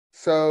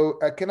So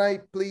can I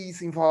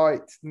please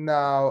invite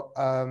now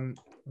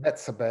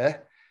Betzabe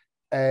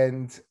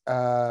and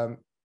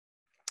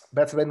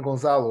Betzabe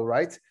Gonzalo,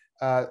 right,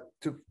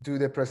 to do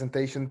the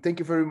presentation. Thank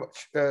you very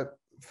much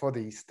for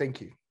these.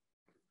 Thank you.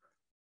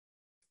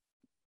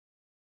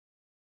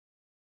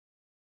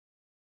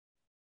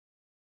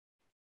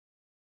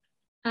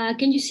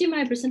 Can you see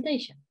my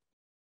presentation?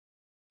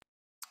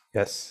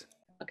 Yes.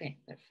 Okay,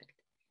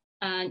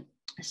 perfect.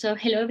 So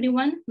hello,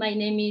 everyone. My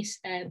name is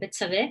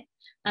Betzabe.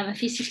 I'm a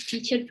physics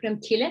teacher from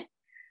Chile.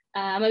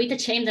 I'm a bit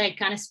ashamed that I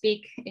can't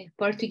speak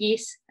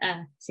Portuguese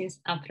since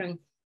I'm from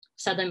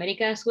South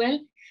America as well,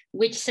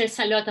 which says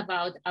a lot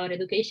about our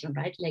education,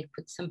 right? Like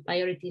put some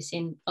priorities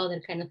in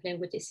other kind of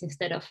languages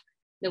instead of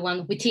the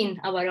one within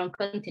our own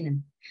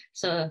continent.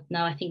 So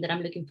now I think that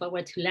I'm looking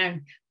forward to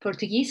learn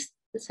Portuguese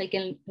so I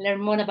can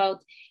learn more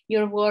about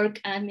your work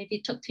and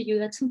maybe talk to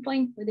you at some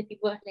point with the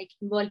people like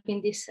involved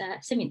in this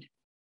seminar.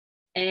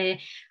 I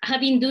have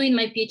been doing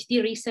my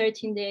PhD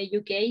research in the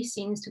UK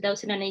since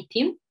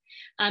 2018.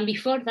 And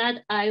before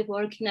that, I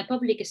worked in a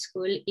public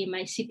school in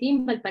my city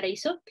in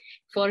Valparaiso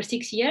for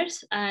 6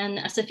 years, and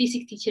as a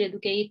physics teacher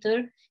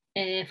educator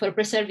for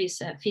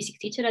pre-service physics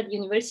teacher at the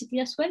university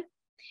as well.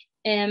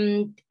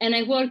 And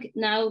I work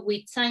now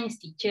with science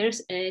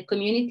teachers,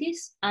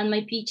 communities, and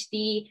my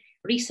PhD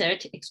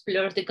research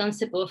explores the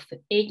concept of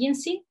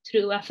agency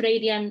through a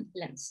Freudian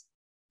lens.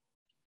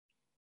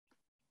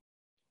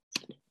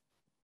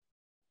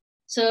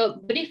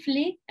 So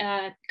briefly,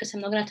 because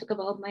I'm not going to talk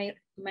about my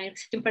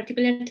research in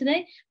particular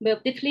today,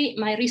 but briefly,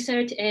 my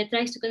research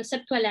tries to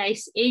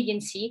conceptualize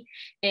agency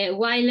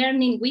while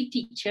learning with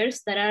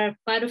teachers that are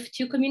part of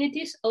two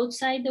communities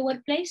outside the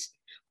workplace,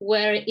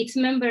 where its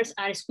members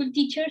are school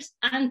teachers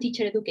and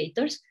teacher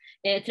educators,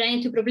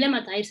 trying to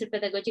problematize their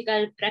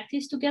pedagogical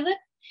practice together.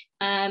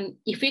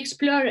 If we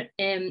explore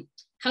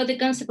how the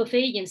concept of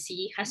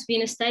agency has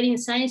been studied in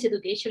science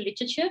education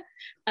literature,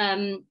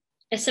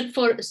 except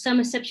for some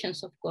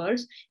exceptions, of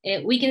course,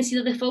 we can see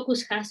that the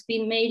focus has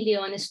been mainly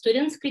on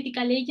students'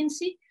 critical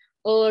agency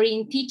or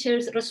in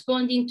teachers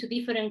responding to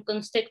different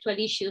contextual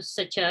issues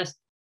such as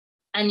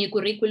a new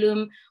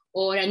curriculum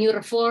or a new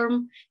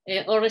reform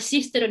or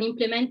resisted on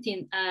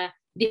implementing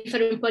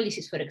different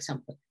policies, for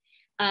example.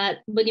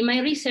 But in my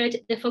research,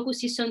 the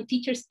focus is on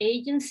teachers'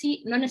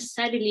 agency, not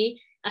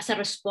necessarily as a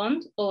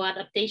response or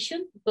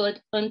adaptation,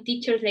 but on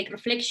teachers' like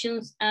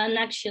reflections and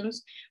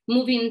actions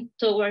moving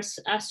towards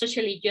a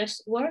socially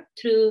just work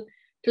through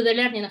the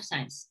learning of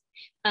science.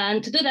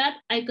 And to do that,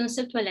 I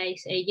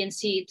conceptualize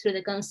agency through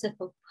the concept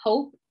of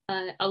hope,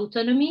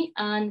 autonomy,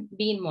 and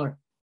being more.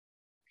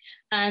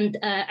 And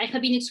I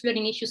have been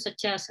exploring issues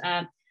such as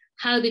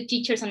how the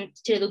teachers and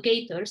teacher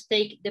educators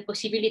take the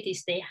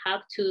possibilities they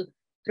have to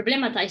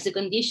problematize the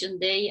condition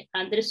they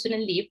and their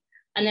students live,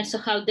 and also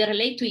how they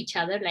relate to each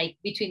other, like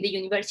between the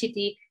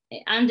university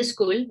and the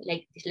school,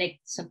 like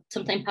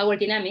sometimes power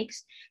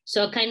dynamics.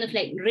 So kind of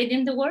like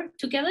reading the world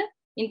together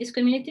in these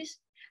communities,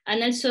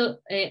 and also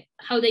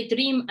how they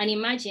dream and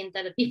imagine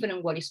that a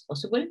different world is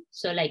possible.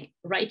 So like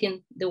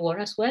writing the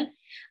world as well,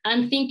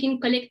 and thinking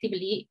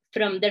collectively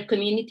from their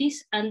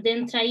communities, and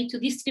then try to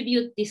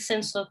distribute this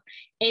sense of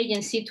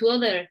agency to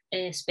other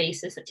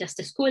spaces, such as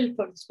the school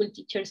for the school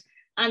teachers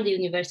and the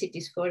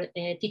universities for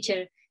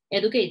teacher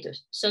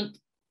educators. So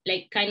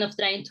like kind of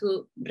trying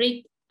to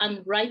read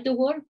and write the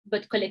world,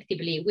 but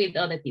collectively with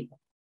other people.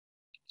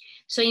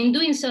 So in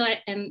doing so,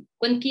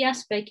 one key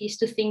aspect is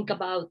to think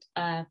about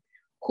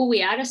who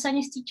we are as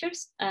science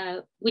teachers,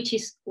 which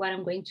is what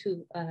I'm going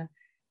to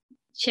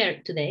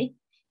share today.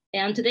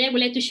 And today I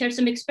would like to share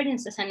some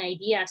experiences and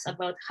ideas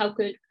about how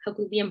could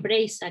we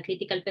embrace a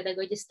critical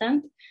pedagogy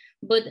stand,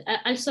 but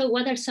also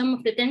what are some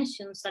of the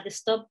tensions that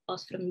stop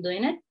us from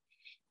doing it.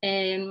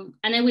 And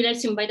I will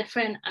also invite a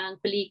friend and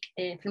colleague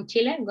from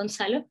Chile,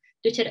 Gonzalo,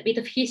 to share a bit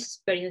of his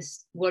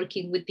experience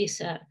working with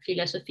this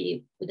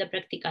philosophy with a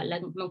practical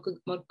and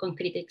more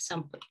concrete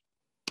example.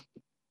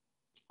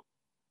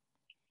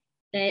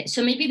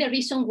 So maybe the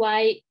reason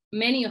why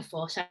many of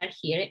us are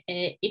here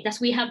is that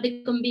we have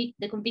the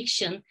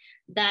conviction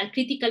that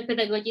critical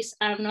pedagogies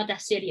are not a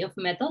series of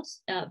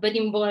methods, but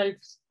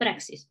involves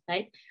praxis,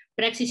 right?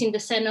 Praxis in the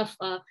sense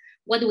of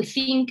what we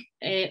think,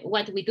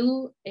 what we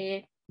do,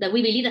 that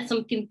we believe that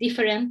something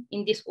different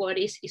in this world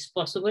is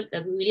possible,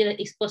 that we believe that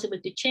it's possible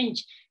to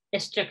change the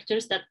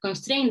structures that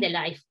constrain the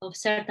life of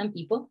certain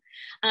people,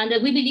 and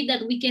that we believe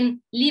that we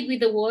can live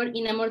with the world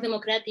in a more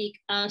democratic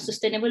and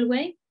sustainable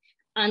way.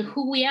 And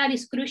who we are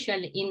is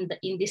crucial in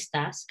this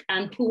task,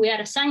 and who we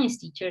are as science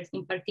teachers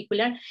in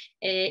particular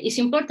is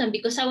important,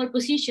 because our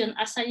position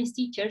as science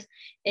teachers,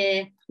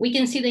 we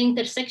can see the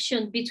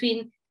intersection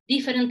between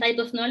different types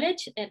of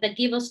knowledge that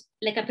give us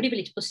like a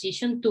privileged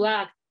position to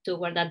act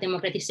toward that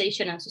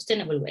democratization and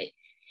sustainable way.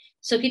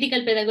 So critical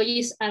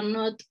pedagogies are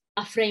not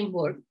a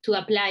framework to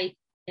apply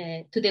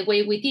to the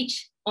way we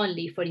teach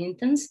only, for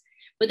instance,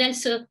 but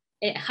also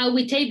how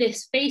we take the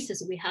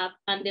spaces we have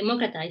and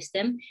democratize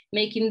them,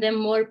 making them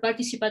more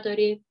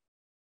participatory,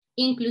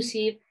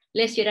 inclusive,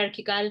 less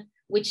hierarchical,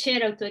 with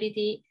shared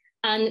authority,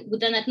 and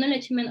with an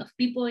acknowledgement of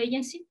people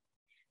agency.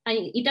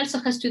 it also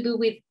has to do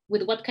with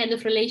what kind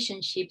of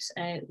relationships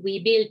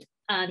we build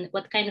and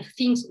what kind of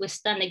things we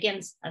stand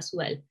against as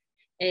well.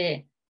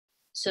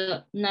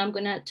 So now I'm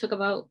gonna talk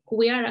about who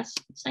we are as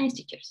science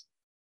teachers.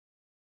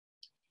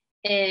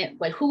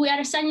 Well, who we are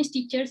as science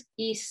teachers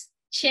is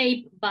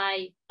shaped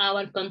by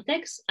our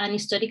context and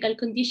historical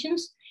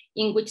conditions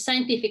in which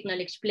scientific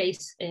knowledge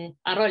plays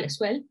a role as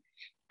well.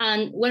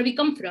 And where we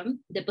come from,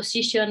 the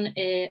position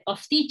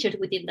of teachers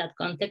within that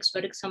context, for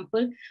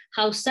example,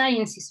 how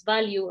science is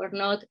valued or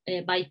not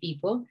by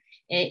people.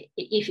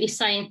 If it's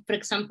science, for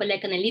example,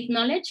 like an elite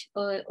knowledge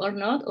or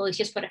not, or it's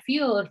just for a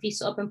few, or if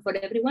it's open for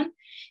everyone.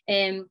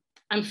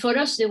 And for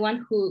us, the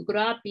one who grew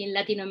up in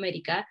Latin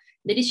America,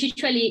 there is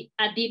usually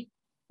a deep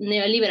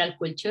neoliberal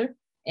culture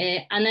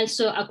and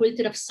also a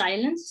culture of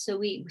silence. So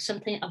we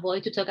sometimes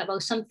avoid to talk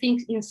about some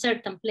things in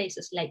certain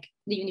places, like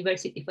the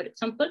university, for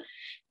example.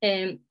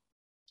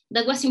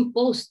 That was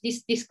imposed,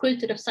 this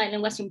culture of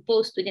silence was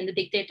imposed within the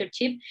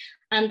dictatorship,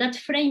 and that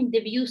framed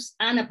the views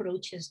and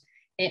approaches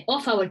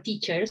of our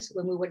teachers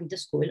when we were in the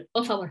school,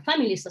 of our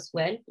families as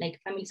well. Like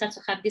families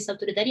also have this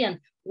authoritarian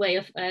way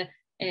of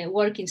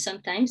working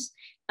sometimes.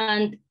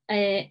 And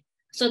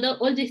so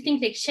all these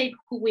things like shape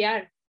who we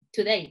are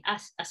today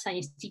as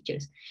science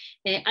teachers.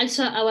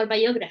 Also our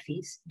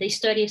biographies, the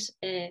stories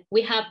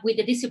we have with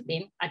the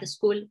discipline at the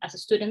school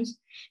as students,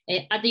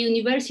 at the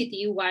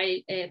university while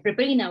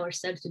preparing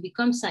ourselves to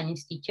become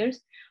science teachers,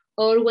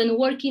 or when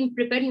working,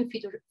 preparing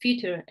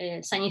future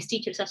science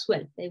teachers as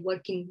well. They're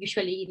working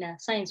usually in a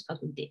science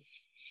faculty.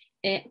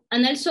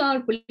 And also our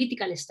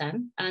political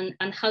stand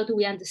and how do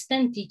we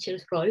understand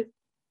teachers' role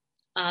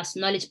as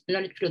knowledge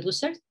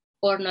producers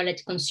or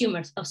knowledge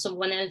consumers of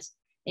someone else's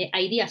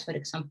ideas, for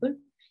example.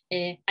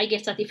 I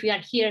guess that if we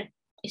are here,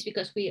 it's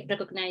because we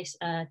recognize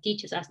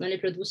teachers as knowledge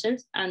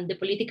producers and the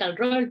political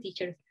role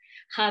teachers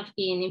have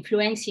in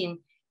influencing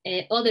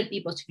other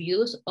people's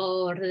views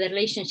or the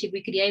relationship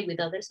we create with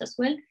others as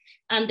well,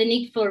 and the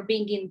need for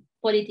bringing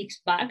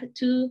politics back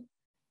to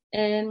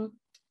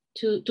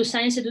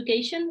science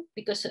education,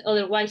 because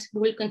otherwise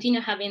we will continue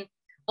having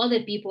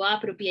other people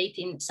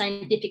appropriating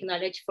scientific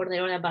knowledge for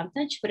their own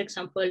advantage. For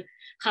example,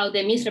 how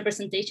the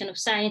misrepresentation of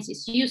science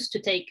is used to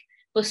take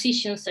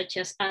positions such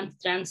as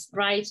anti-trans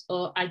rights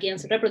or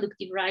against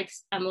reproductive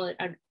rights, and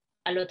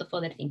a lot of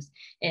other things.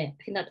 I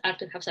think that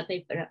Arthur has a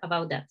paper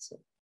about that, so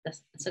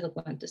that's a good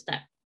one to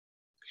start.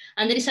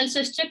 And there is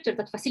also a structure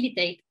that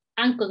facilitate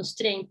and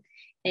constrain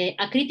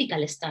a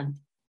critical stand,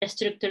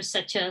 structures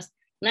such as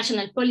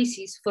national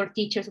policies for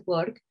teachers'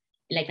 work,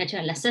 like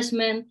national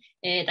assessment,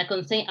 that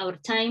contain our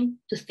time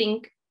to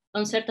think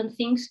on certain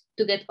things,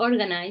 to get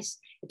organized,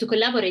 to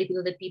collaborate with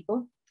other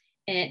people.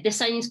 The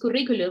science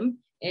curriculum,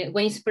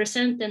 when it's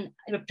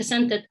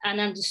represented and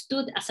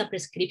understood as a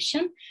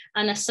prescription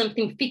and as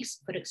something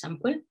fixed, for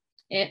example,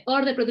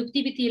 or the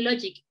productivity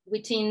logic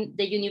within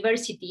the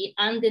university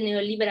and the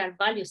neoliberal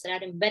values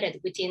that are embedded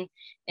within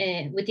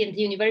the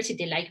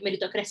university, like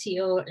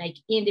meritocracy or like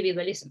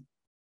individualism.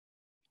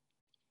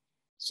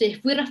 So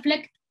if we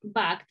reflect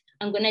back,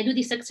 and when I do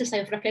this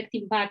exercise of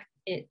reflecting back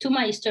to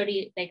my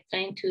story, like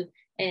trying to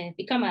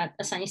become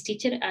a science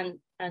teacher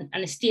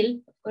and still,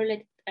 or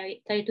like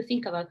I try to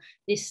think about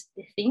this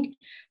thing,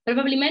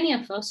 probably many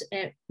of us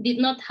did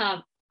not have,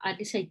 at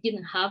least I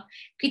didn't have,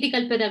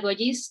 critical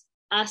pedagogies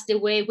as the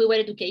way we were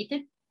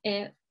educated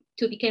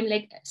to become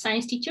like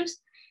science teachers.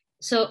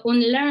 So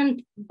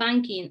unlearned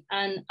banking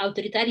and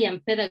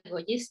authoritarian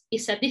pedagogies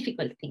is a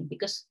difficult thing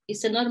because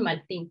it's a normal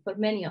thing for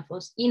many of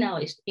us in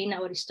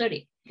our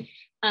story.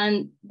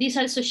 And this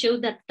also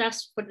showed that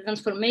task for the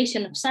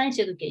transformation of science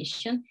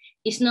education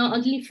is not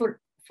only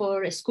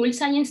for a school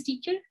science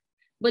teacher,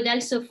 but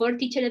also for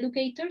teacher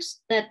educators,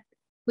 that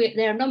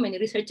there are not many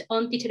research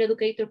on teacher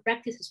educator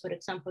practices, for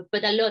example,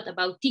 but a lot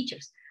about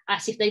teachers,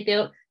 as if they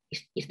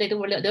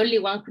were the only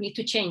one who need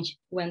to change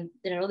when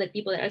there are other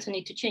people that also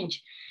need to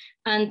change.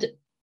 And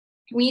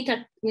we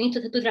need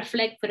to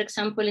reflect, for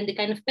example, in the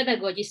kind of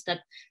pedagogies that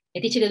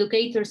teacher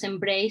educators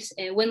embrace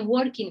when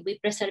working with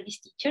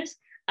reservist teachers,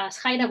 as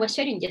Haida was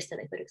sharing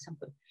yesterday, for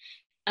example.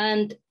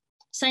 And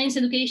science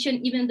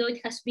education, even though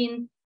it has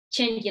been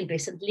changing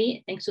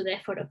recently, thanks to the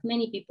effort of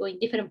many people in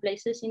different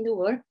places in the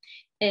world,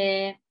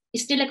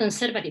 is still a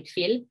conservative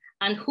field.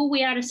 And who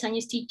we are as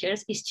science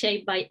teachers is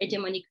shaped by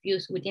hegemonic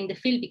views within the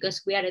field,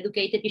 because we are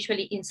educated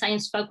usually in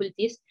science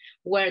faculties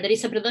where there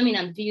is a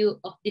predominant view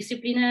of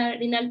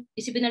disciplinary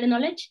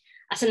knowledge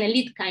as an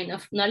elite kind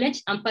of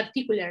knowledge, and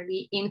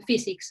particularly in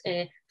physics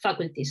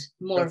faculties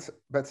more.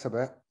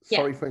 Betzabe,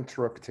 sorry for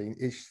interrupting.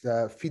 It's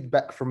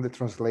feedback from the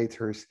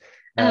translators.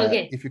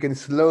 Okay. If you can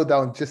slow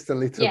down just a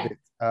little bit.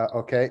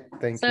 Okay,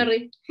 thank you.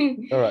 Sorry.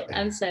 All right.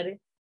 I'm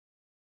sorry.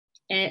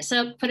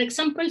 So, for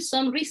example,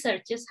 some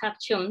researchers have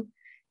shown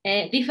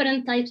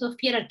different types of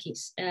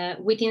hierarchies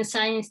within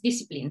science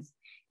disciplines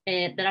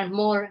that are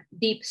more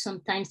deep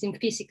sometimes in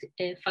physics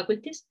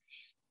faculties.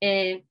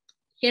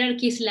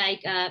 Hierarchies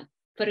like,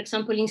 for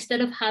example,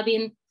 instead of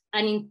having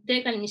an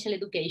integral initial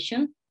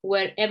education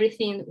where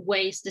everything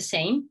weighs the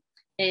same,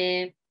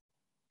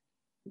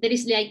 there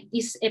is like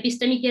this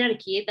epistemic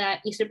hierarchy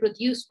that is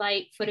reproduced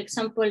by, for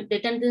example, the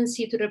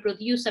tendency to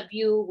reproduce a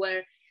view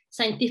where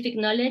scientific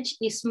knowledge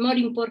is more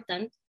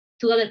important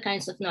to other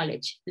kinds of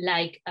knowledge,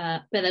 like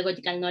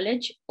pedagogical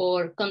knowledge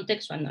or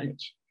contextual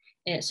knowledge.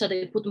 So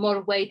they put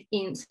more weight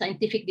in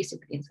scientific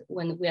disciplines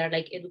when we are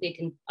like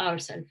educating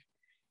ourselves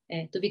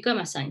to become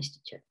a science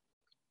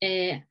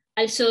teacher.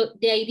 Also,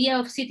 the idea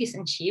of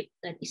citizenship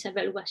that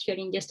Isabel was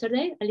sharing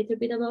yesterday, a little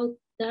bit about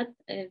that.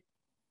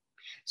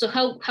 So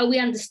how we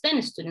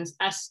understand students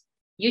as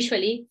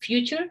usually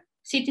future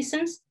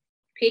citizens,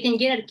 creating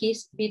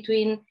hierarchies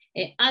between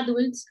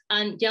adults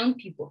and young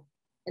people,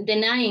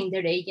 denying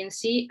their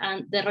agency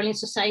and their role in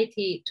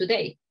society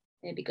today,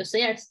 because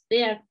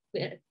they are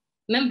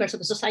members of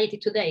the society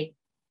today.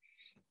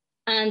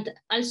 And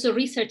also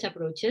research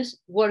approaches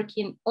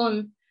working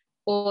on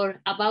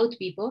or about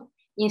people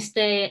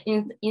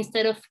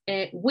instead of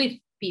with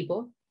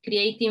people,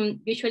 creating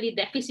usually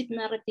deficit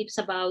narratives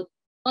about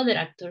other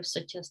actors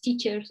such as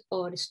teachers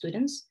or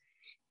students.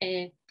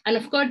 And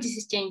of course, this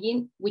is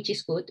changing, which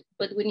is good,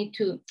 but we need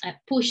to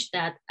push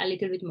that a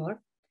little bit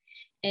more.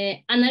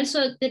 And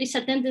also there is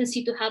a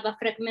tendency to have a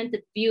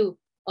fragmented view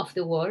of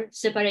the world,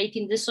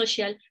 separating the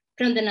social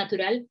from the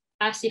natural,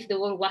 as if the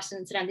world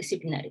wasn't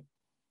transdisciplinary.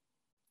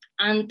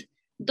 And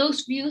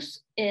those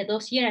views,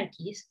 those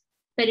hierarchies,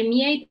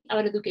 permeate our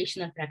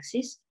educational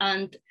praxis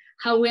and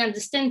how we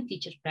understand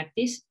teacher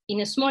practice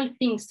in small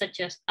things such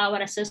as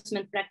our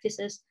assessment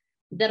practices,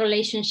 the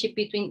relationship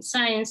between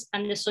science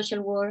and the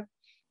social world,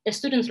 the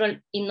student's role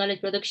in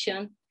knowledge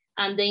production,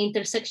 and the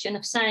intersection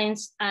of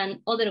science and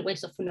other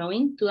ways of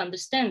knowing to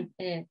understand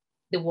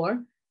the world.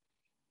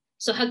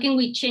 So how can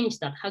we change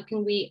that? How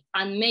can we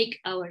unmake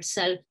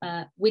ourselves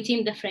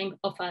within the frame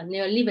of a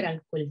neoliberal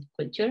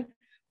culture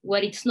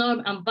where its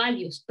norms and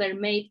values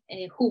permeate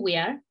who we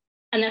are?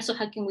 And also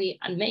how can we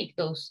unmake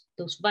those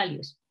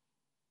values?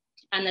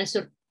 And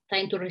also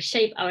trying to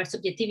reshape our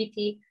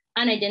subjectivity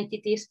and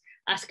identities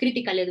as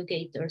critical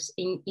educators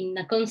in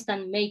a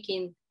constant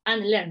making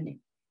and learning.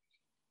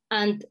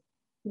 And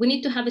we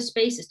need to have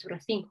spaces to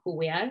rethink who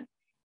we are.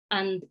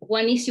 And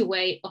one easy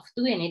way of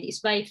doing it is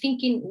by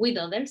thinking with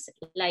others,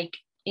 like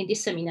in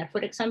this seminar,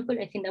 for example.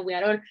 I think that we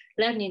are all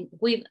learning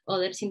with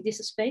others in this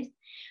space,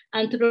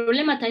 and to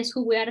problematize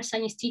who we are as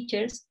science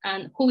teachers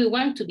and who we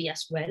want to be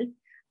as well,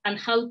 and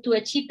how to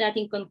achieve that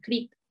in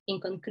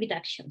concrete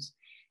actions.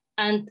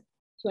 And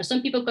so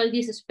some people call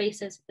these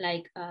spaces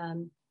like,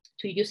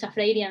 to use a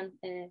Freudian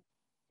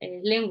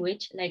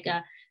language, like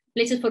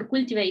places for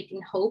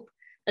cultivating hope,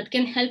 that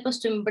can help us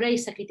to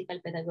embrace a critical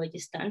pedagogy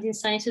stance in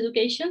science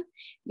education.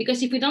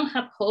 Because if we don't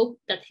have hope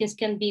that things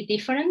can be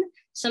different,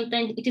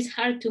 sometimes it is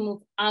hard to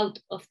move out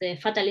of the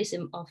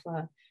fatalism of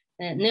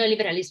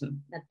neoliberalism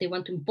that they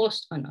want to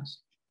impose on us.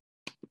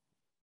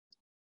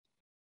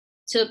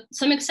 So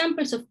some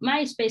examples of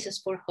my spaces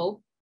for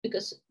hope,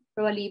 because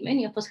probably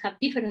many of us have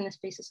different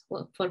spaces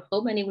for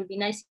hope, and it would be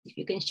nice if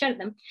you can share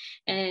them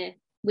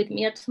with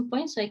me at some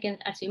point, so I can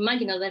actually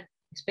imagine other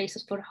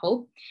spaces for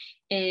hope.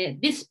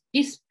 These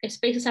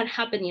spaces are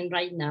happening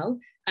right now,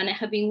 and I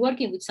have been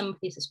working with some of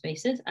these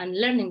spaces and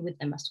learning with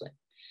them as well.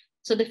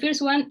 So the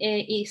first one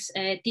is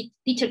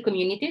teacher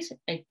communities.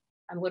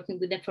 I'm working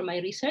with them for my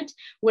research,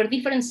 where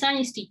different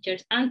science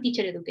teachers and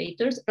teacher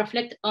educators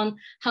reflect on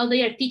how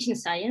they are teaching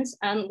science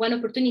and what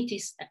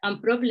opportunities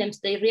and problems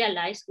they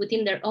realize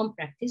within their own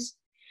practice.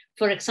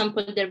 For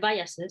example, their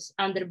biases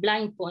and their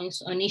blind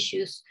points on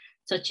issues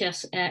such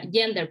as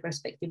gender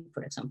perspective,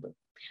 for example,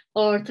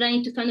 or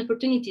trying to find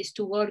opportunities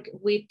to work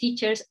with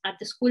teachers at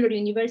the school or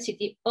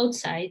university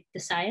outside the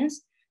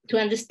science to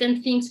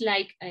understand things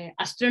like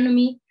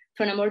astronomy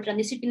from a more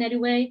transdisciplinary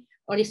way,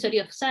 or history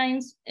of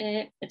science,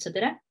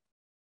 etc.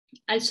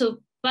 Also,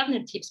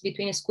 partnerships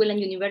between school and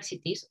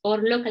universities or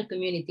local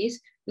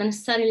communities, not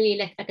necessarily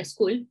like a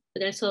school,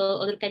 but also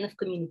other kind of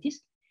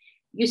communities,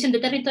 using the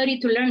territory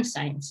to learn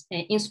science,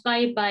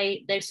 inspired by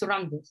their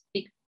surroundings,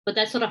 but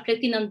also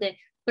reflecting on the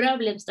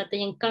problems that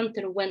they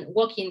encounter when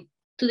walking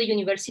to the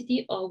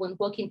university or when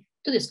walking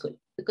to the school,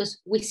 because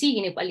we see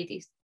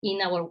inequalities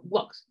in our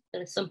walks.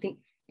 That is something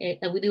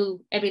that we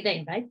do every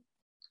day, right?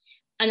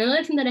 And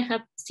another thing that I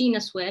have seen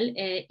as well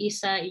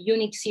is a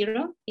Unit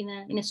 0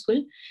 in a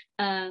school,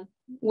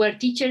 where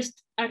teachers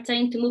are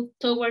trying to move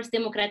towards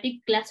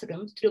democratic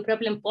classrooms through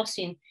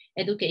problem-posing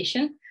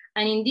education.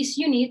 And in this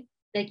unit,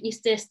 like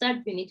it's the start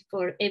unit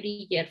for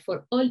every year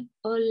for all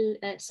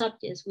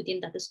subjects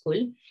within that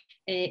school.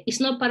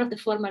 It's not part of the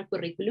formal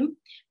curriculum,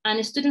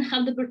 and students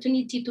have the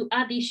opportunity to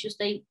add issues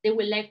they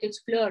would like to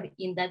explore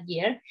in that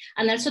year,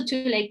 and also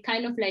to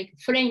kind of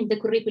frame the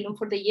curriculum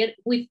for the year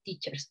with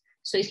teachers.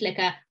 So it's like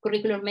a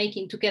curriculum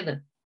making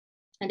together,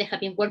 and they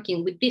have been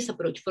working with this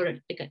approach for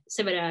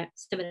several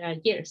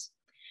years.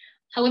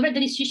 However,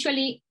 there is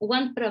usually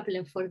one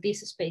problem for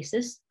these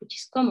spaces, which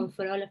is common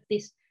for all of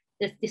these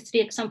three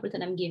examples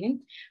that I'm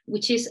giving,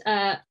 which is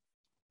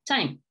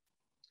time.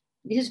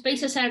 These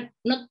spaces are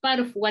not part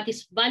of what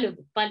is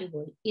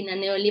valuable in a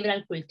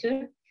neoliberal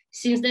culture,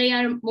 since they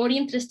are more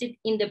interested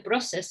in the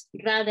process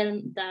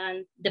rather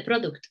than the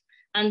product.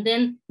 And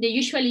then they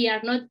usually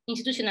are not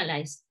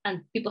institutionalized,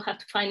 and people have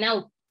to find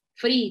out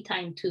free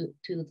time to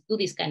do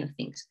these kind of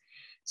things.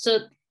 So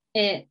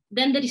then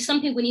there is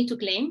something we need to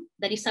claim,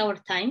 that is our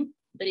time,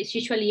 that is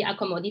usually a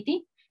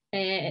commodity.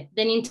 Then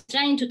in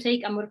trying to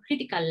take a more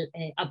critical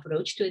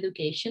approach to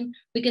education,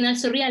 we can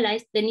also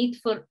realize the need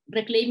for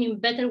reclaiming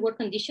better work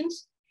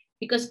conditions,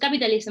 because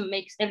capitalism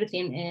makes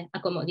everything a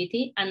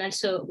commodity. And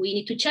also we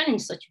need to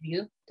challenge such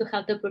view to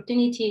have the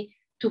opportunity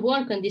to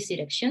work on this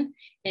direction,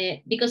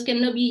 because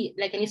cannot be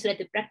like an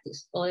isolated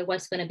practice,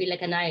 otherwise it's going to be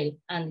like an aisle,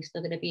 and it's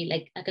not going to be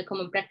like a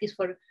common practice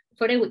for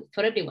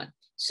everyone.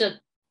 So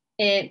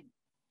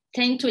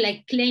trying to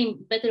like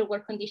claim better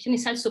work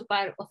conditions is also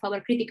part of our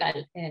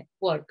critical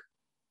work.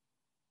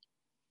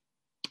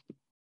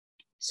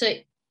 So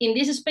in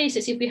these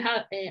spaces, if we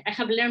have, I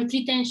have learned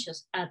 3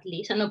 tensions at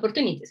least, and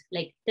opportunities,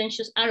 like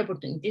tensions are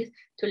opportunities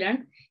to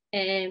learn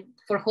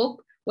for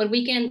hope, where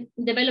we can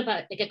develop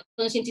like a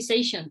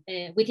conscientization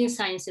within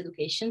science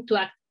education to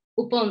act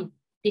upon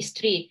these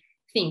 3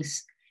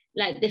 things.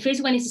 Like the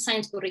first one is the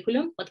science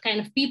curriculum. What kind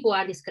of people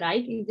are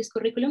described in this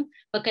curriculum?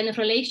 What kind of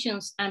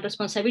relations and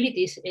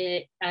responsibilities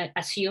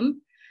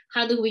assume?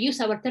 How do we use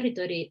our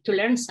territory to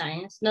learn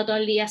science, not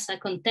only as a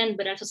content,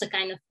 but also as a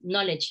kind of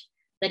knowledge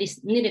that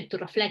is needed to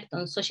reflect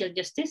on social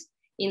justice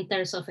in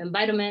terms of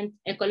environment,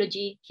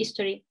 ecology,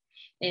 history.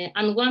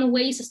 And one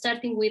way is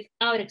starting with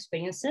our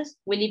experiences.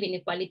 We live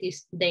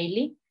inequalities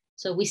daily,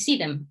 so we see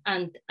them,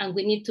 and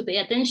we need to pay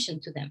attention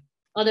to them.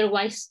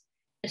 Otherwise,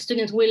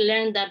 students will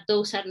learn that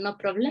those are no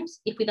problems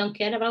if we don't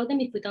care about them,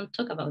 if we don't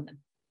talk about them.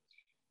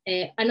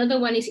 Another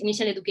one is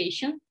initial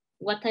education.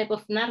 What type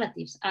of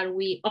narratives are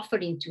we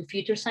offering to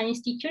future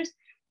science teachers?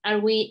 Are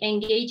we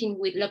engaging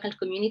with local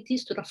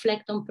communities to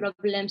reflect on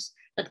problems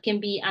that can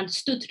be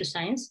understood through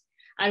science?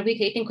 Are we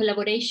creating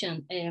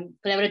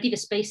collaborative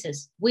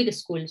spaces with the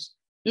schools,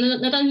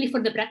 not only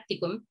for the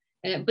practicum,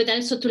 but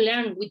also to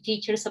learn with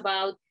teachers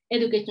about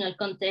educational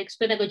context,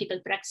 pedagogical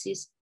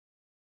praxis,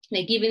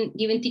 like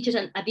giving teachers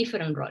a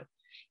different role.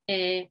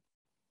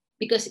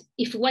 Because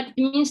if what it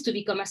means to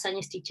become a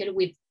science teacher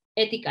with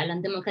ethical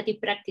and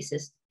democratic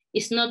practices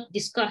is not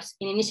discussed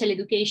in initial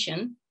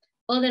education,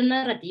 other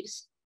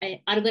narratives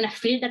are going to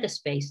fill that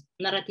space,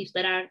 narratives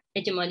that are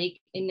hegemonic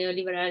in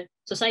neoliberal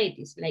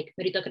societies, like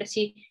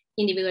meritocracy,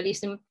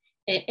 individualism,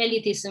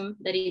 elitism,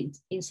 that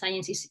in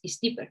science is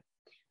deeper.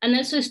 And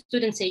also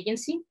students'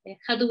 agency.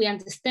 How do we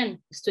understand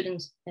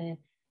students'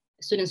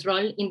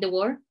 role in the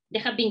war? They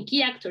have been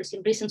key actors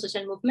in recent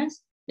social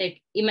movements.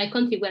 Like in my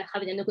country, we're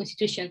having a new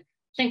constitution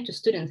thanks to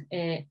student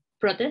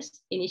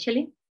protests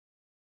initially.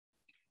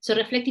 So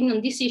reflecting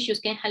on these issues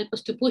can help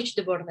us to push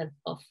the border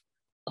of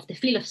the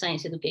field of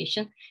science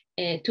education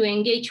to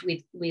engage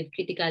with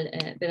critical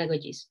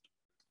pedagogies.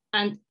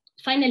 And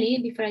finally,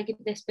 before I give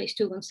the space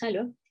to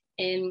Gonzalo,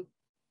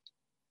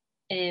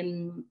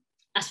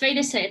 as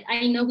Freire said,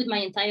 I know with my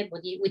entire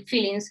body, with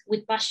feelings,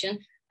 with passion,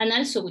 and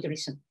also with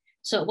reason.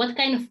 So what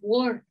kind of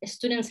work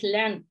students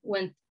learn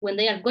when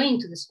they are going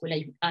to the school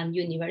and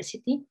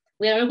university?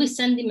 We are always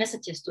sending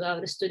messages to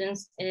our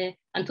students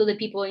and to the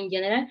people in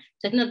general.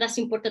 So I think that's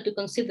important to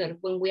consider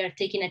when we are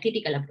taking a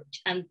critical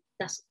approach. And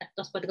that's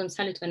what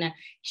Gonzalo is going to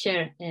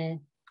share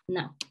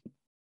now.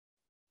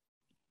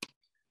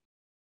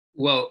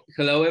 Well,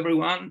 hello,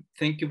 everyone.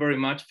 Thank you very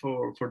much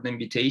for the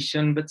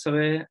invitation,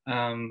 Betzabe.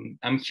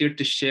 I'm here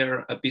to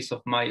share a piece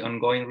of my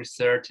ongoing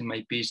research in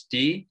my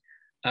PhD.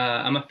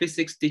 I'm a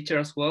physics teacher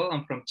as well.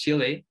 I'm from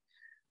Chile.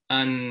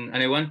 And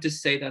I want to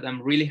say that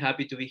I'm really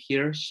happy to be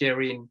here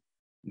sharing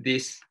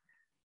this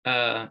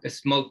a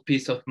small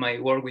piece of my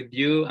work with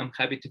you. I'm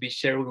happy to be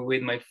sharing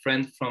with my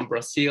friend from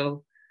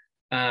Brazil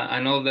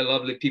and all the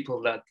lovely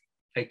people that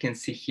I can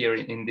see here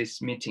in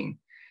this meeting.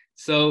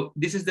 So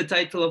this is the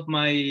title of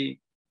my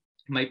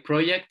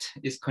project.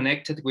 Is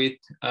connected with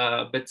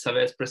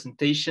Betzabe's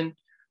presentation.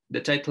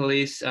 The title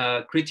is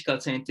Critical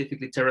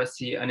Scientific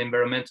Literacy and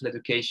Environmental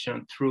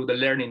Education Through the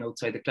Learning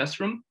Outside the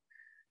Classroom.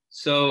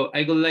 So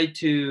I would like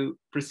to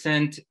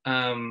present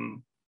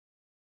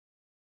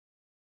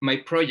my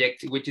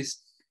project, which is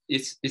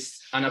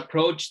an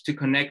approach to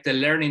connect the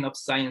learning of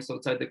science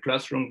outside the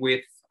classroom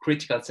with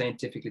critical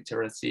scientific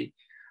literacy.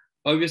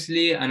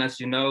 Obviously, and as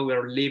you know, we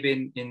are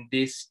living in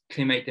this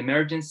climate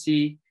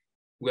emergency.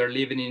 We are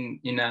living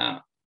in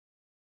an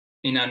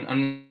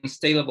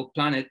unstable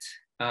planet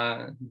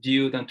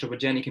due to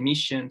anthropogenic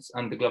emissions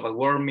and the global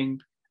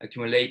warming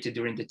accumulated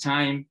during the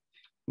time.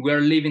 We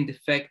are living the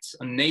effects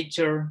on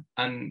nature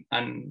and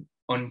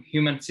on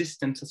human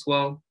systems as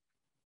well.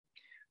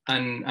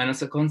 And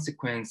as a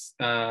consequence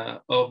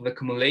of the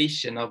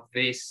accumulation of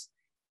these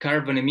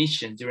carbon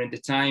emissions during the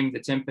time, the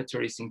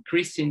temperature is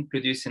increasing,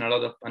 producing a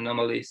lot of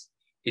anomalies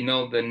in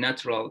all the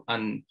natural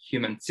and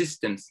human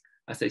systems,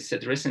 as I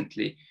said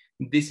recently.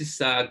 This is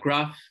a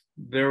graph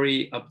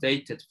very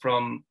updated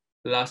from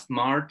last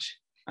March.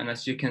 And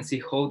as you can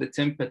see how the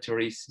temperature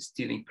is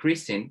still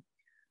increasing,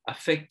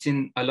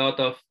 affecting a lot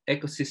of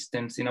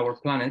ecosystems in our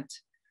planet.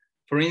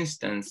 For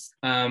instance,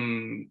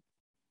 the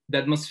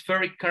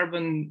atmospheric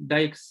carbon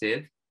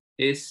dioxide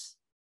is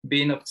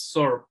being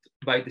absorbed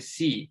by the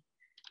sea,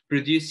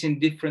 producing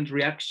different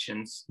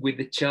reactions with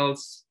the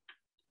shells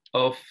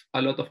of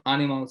a lot of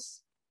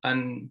animals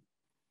and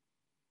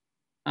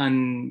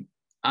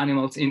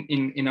animals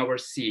in our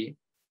sea.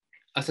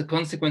 As a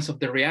consequence of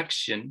the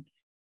reaction,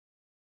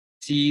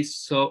 see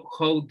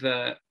how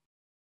the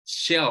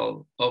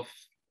shell of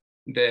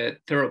the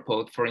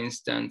theropod, for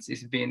instance,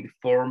 is being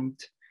deformed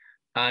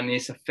and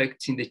is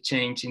affecting the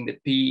change in the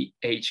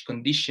pH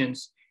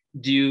conditions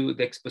due to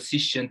the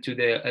exposition to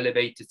the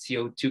elevated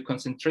CO2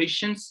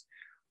 concentrations.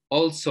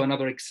 Also,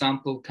 another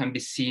example can be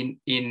seen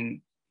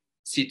in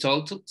sea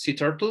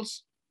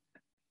turtles.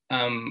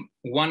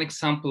 One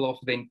example of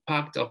the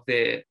impact of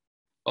the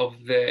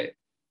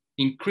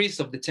increase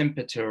of the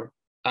temperature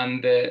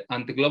and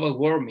the global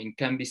warming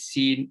can be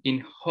seen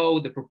in how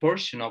the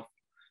proportion of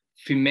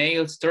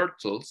female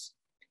turtles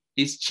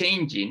is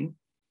changing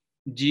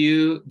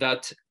due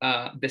that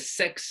the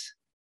sex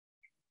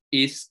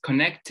is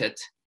connected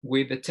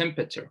with the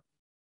temperature.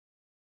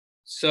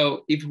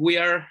 So if we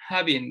are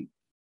having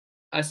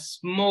a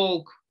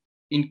small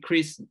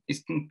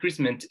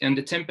increasement in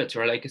the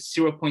temperature, like a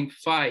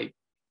 0.5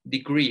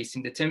 degrees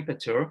in the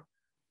temperature,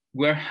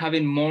 we're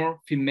having more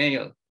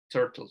female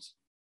turtles.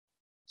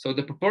 So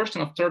the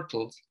proportion of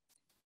turtles,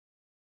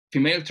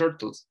 female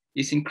turtles,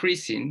 is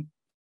increasing,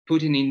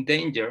 putting in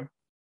danger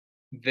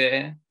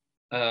the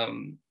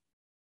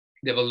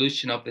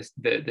evolution of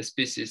the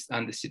species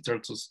and the sea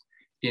turtles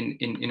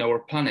in our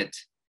planet.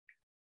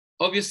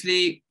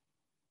 Obviously,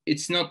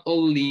 it's not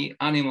only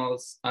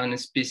animals and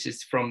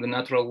species from the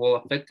natural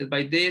world affected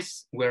by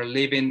this. We're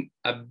living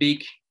a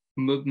big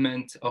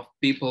movement of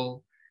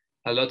people,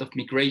 a lot of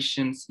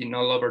migrations in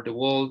all over the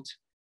world.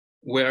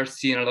 We're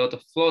seeing a lot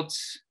of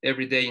floods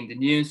every day in the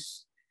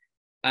news.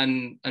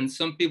 And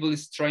some people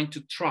is trying to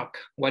track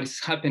what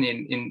is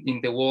happening in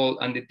the world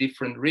and the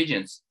different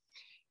regions.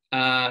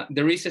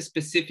 There is a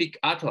specific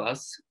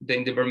atlas, the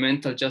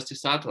Environmental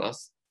Justice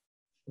Atlas,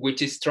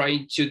 which is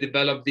trying to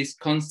develop this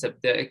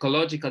concept, the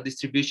ecological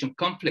distribution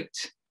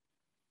conflict,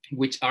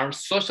 which are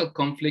social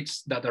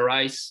conflicts that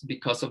arise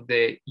because of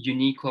the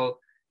unequal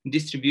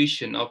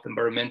distribution of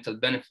environmental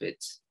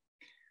benefits.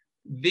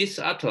 This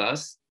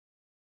atlas,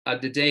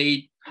 at the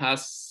date,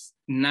 has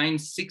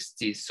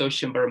 960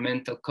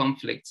 socio-environmental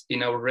conflicts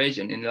in our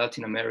region in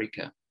Latin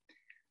America.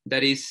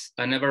 That is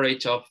an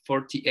average of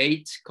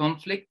 48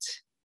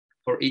 conflicts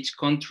for each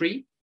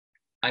country.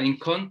 And in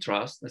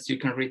contrast, as you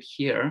can read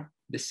here,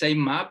 the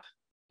same map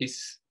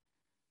is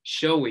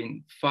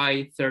showing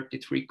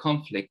 533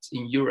 conflicts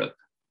in Europe.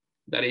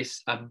 That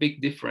is a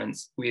big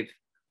difference with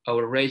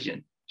our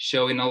region,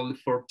 showing only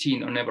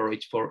 14 on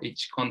average for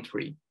each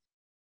country.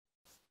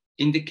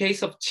 In the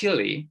case of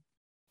Chile,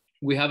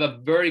 we have a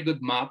very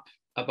good map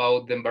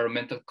about the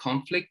environmental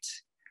conflict.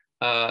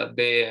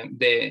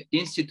 The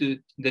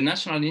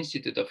National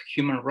Institute of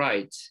Human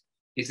Rights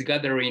is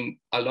gathering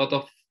a lot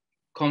of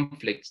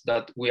conflicts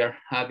that we are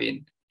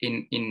having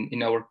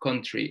in our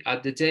country.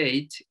 At the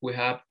date, we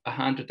have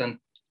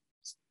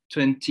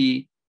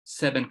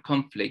 127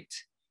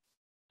 conflicts.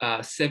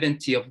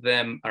 70 of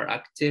them are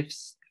active,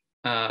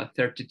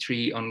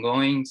 33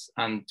 ongoings,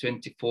 and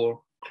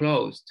 24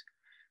 closed.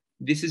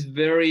 This is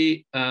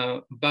very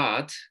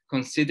bad,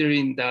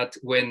 considering that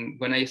when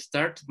I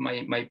started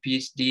my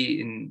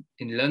PhD in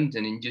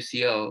London, in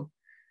UCL,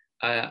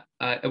 I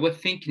was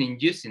thinking in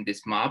using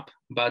this map,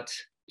 but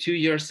 2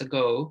 years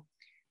ago,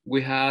 we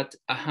had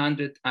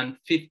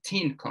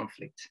 115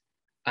 conflicts.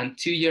 And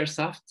 2 years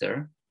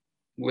after,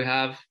 we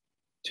have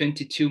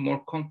 22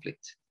 more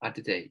conflicts at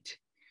the date.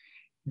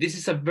 This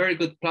is a very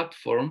good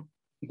platform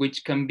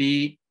which can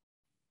be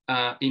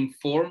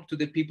informed to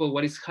the people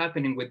what is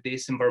happening with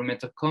these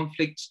environmental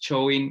conflicts,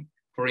 showing,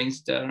 for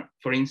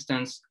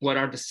instance, what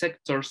are the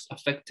sectors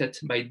affected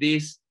by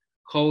this,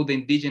 how the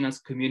indigenous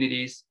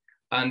communities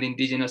and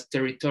indigenous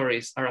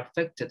territories are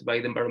affected by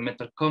the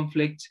environmental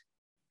conflict.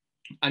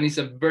 And it's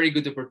a very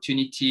good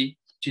opportunity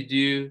to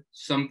do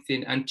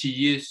something and to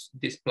use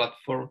this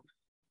platform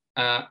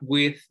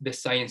with the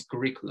science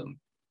curriculum.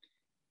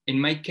 In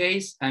my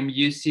case, I'm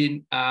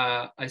using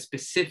a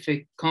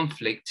specific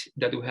conflict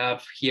that we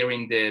have here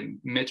in the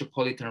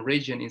metropolitan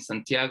region in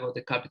Santiago,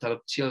 the capital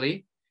of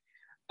Chile.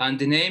 And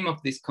the name of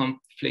this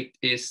conflict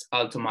is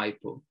Alto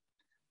Maipo.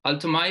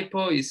 Alto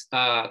Maipo is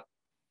a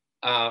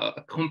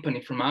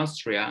company from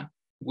Austria,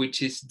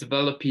 which is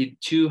developing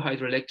 2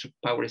 hydroelectric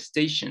power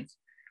stations.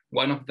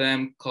 One of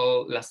them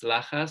called Las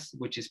Lajas,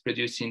 which is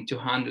producing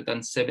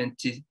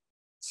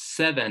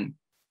 277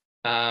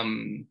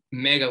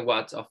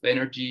 megawatts of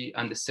energy,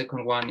 and the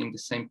second one in the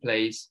same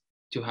place,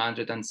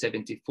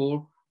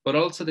 274. But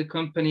also the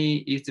company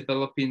is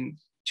developing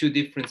 2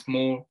 different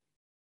more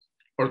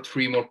or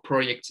 3 more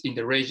projects in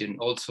the region,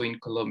 also in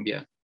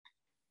Colombia.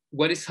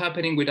 What is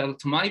happening with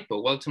Alto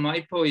Maipo? Well, Alto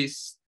Maipo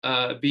is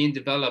being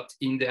developed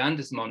in the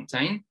Andes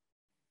Mountain,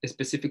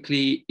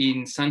 specifically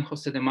in San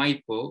Jose de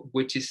Maipo,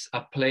 which is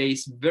a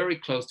place very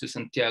close to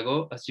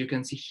Santiago. As you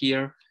can see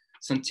here,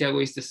 Santiago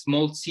is the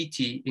small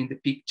city in the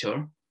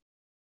picture.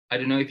 I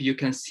don't know if you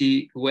can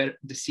see where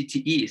the city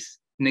is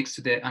next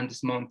to the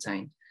Andes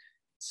Mountain.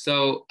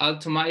 So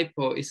Alto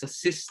Maipo is a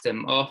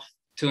system of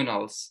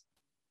tunnels,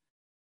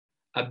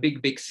 a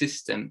big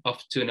system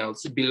of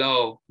tunnels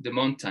below the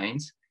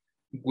mountains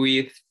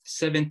with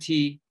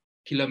 70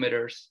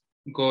 kilometers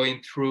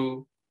going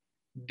through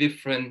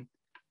different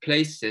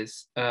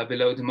places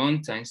below the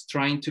mountains,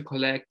 trying to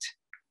collect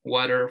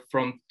water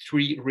from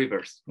 3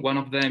 rivers. One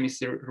of them is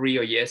the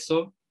Rio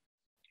Yeso,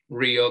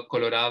 Rio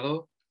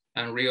Colorado,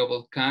 and Rio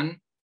Volcan.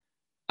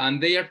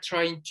 And they are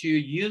trying to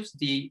use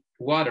the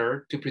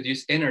water to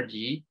produce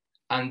energy,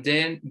 and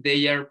then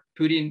they are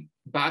putting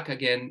back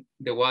again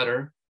the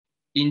water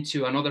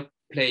into another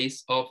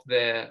place of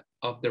the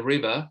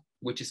river,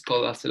 which is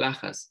called Las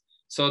Lajas.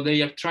 So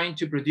they are trying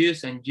to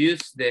produce and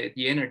use the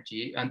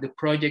energy, and the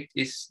project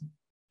is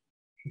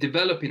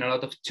developing a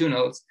lot of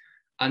tunnels,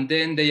 and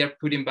then they are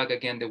putting back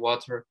again the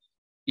water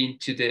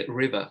into the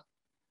river.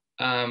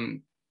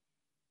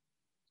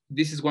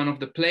 This is one of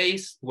the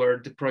places where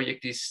the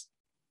project is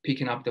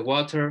picking up the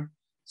water.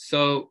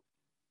 So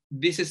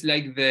this is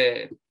like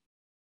the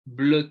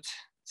blood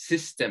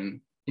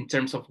system in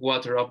terms of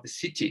water of the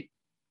city.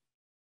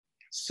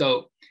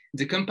 So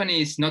the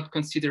company is not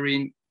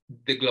considering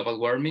the global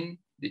warming,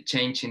 the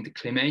change in the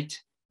climate.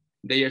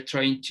 They are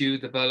trying to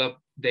develop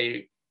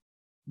the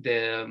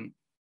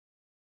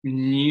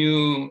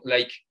new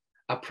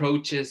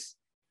approaches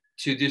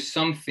to do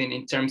something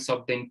in terms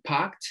of the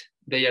impact.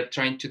 They are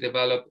trying to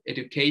develop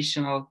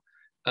educational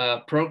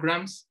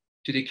programs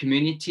to the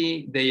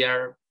community. They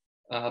are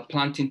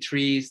planting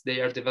trees.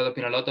 They are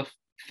developing a lot of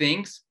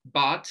things,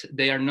 but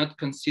they are not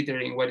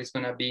considering what is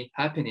going to be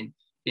happening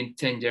in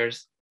 10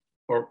 years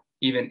or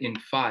even in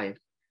 5.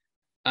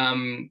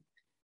 In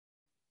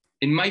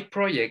my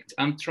project,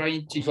 I'm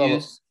trying to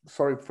use...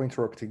 Sorry for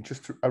interrupting.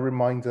 Just a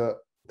reminder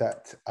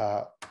that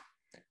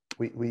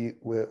we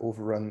were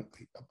overrun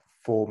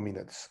 4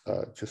 minutes.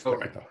 Just all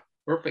right.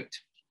 Perfect.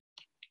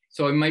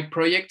 So in my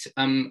project,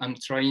 I'm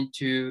trying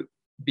to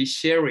be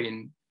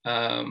sharing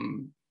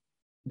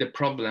the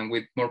problem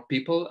with more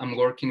people. I'm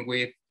working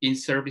with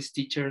in-service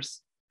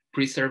teachers,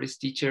 pre-service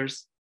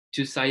teachers,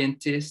 2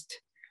 scientists,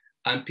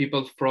 and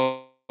people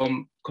from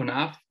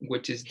CONAF,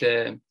 which is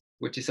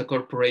a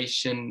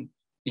corporation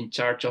in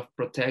charge of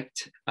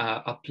protect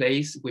a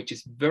place which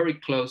is very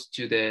close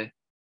to the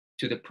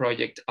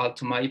project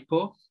Alto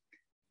Maipo.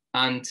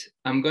 And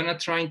I'm gonna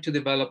try to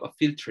develop a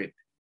field trip,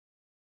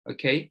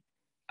 okay?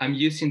 I'm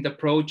using the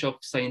approach of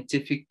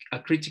a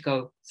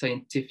critical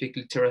scientific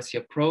literacy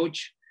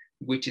approach,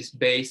 which is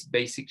based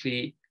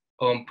basically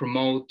on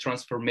promote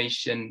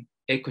transformation,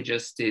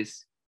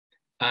 eco-justice,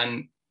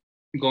 and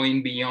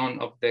going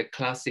beyond of the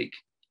classic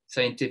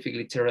scientific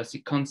literacy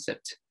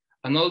concept.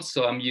 And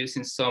also I'm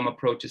using some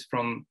approaches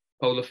from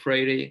Paulo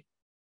Freire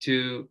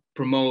to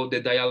promote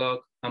the dialogue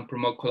and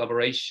promote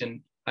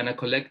collaboration and a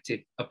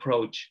collective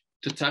approach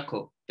to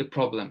tackle the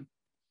problem.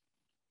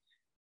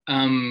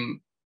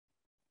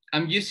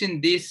 I'm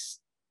using this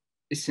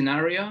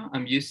scenario.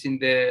 I'm using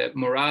the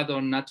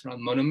Morado Natural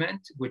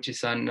Monument, which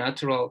is a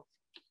natural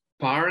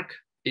park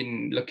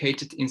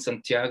located in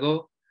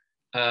Santiago,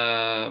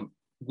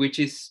 which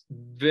is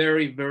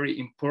very, very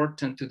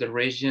important to the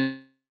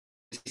region.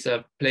 It's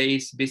a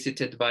place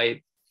visited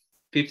by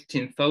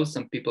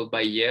 15,000 people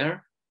by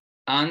year.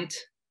 And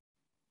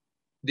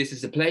this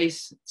is a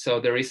place,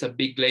 so there is a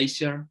big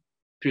glacier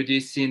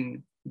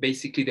producing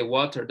basically the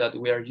water that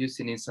we are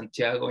using in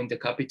Santiago, in the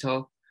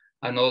capital,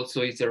 and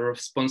also is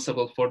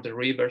responsible for the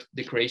rivers,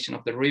 the creation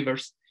of the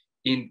rivers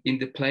in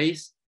the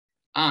place.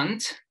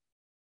 And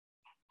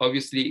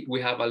obviously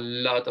we have a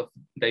lot of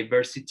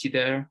diversity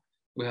there.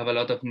 We have a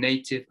lot of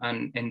native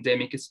and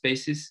endemic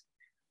species,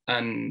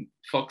 and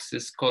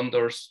foxes,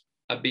 condors,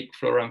 a big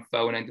flora and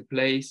fauna in the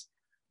place.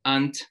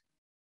 And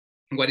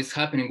what is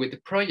happening with the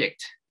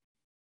project?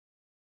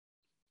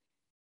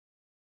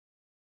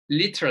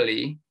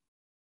 Literally,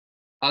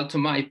 Alto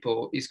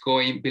Maipo is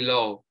going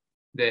below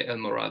the El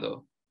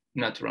Morado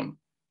Natural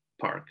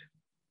Park.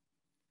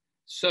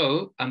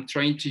 So I'm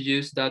trying to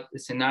use that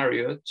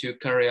scenario to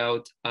carry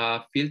out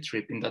a field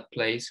trip in that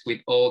place with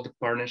all the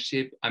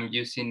partnership. I'm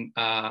using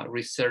a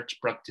research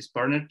practice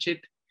partnership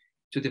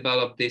to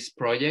develop this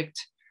project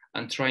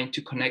and trying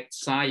to connect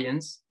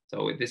science.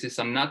 So this is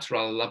a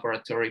natural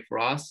laboratory for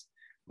us,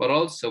 but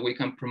also we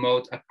can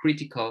promote a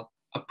critical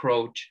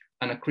approach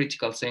and a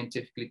critical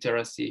scientific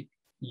literacy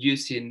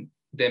using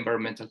the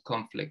environmental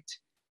conflict.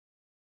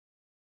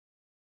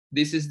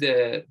 This is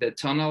the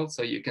tunnel,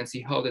 so you can see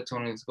how the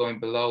tunnel is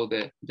going below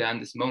the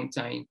Andes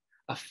mountain,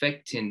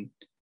 affecting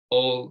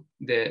all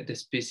the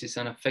species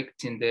and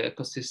affecting the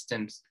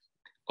ecosystems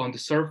on the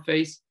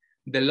surface.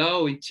 The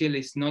law in Chile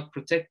is not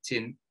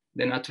protecting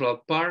the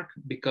natural park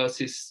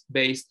because it's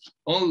based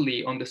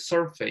only on the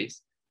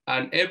surface,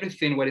 and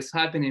everything what is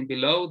happening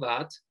below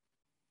that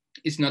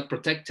is not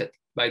protected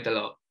by the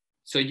law.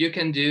 So you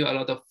can do a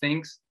lot of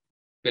things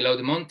below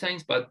the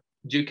mountains, but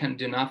you can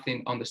do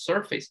nothing on the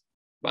surface.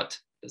 But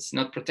it's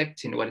not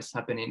protecting what is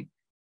happening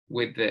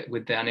with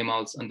the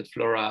animals and the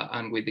flora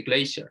and with the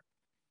glacier,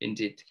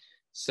 indeed.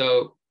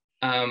 So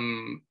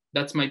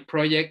that's my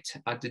project.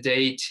 At the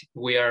date,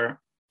 we are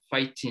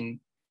fighting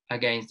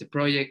against the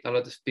project. A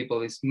lot of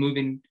people is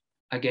moving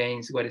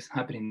against what is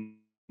happening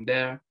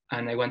there.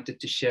 And I wanted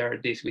to share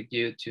this with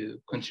you to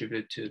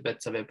contribute to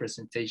Betzabe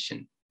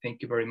presentation.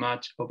 Thank you very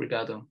much.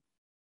 Obrigado.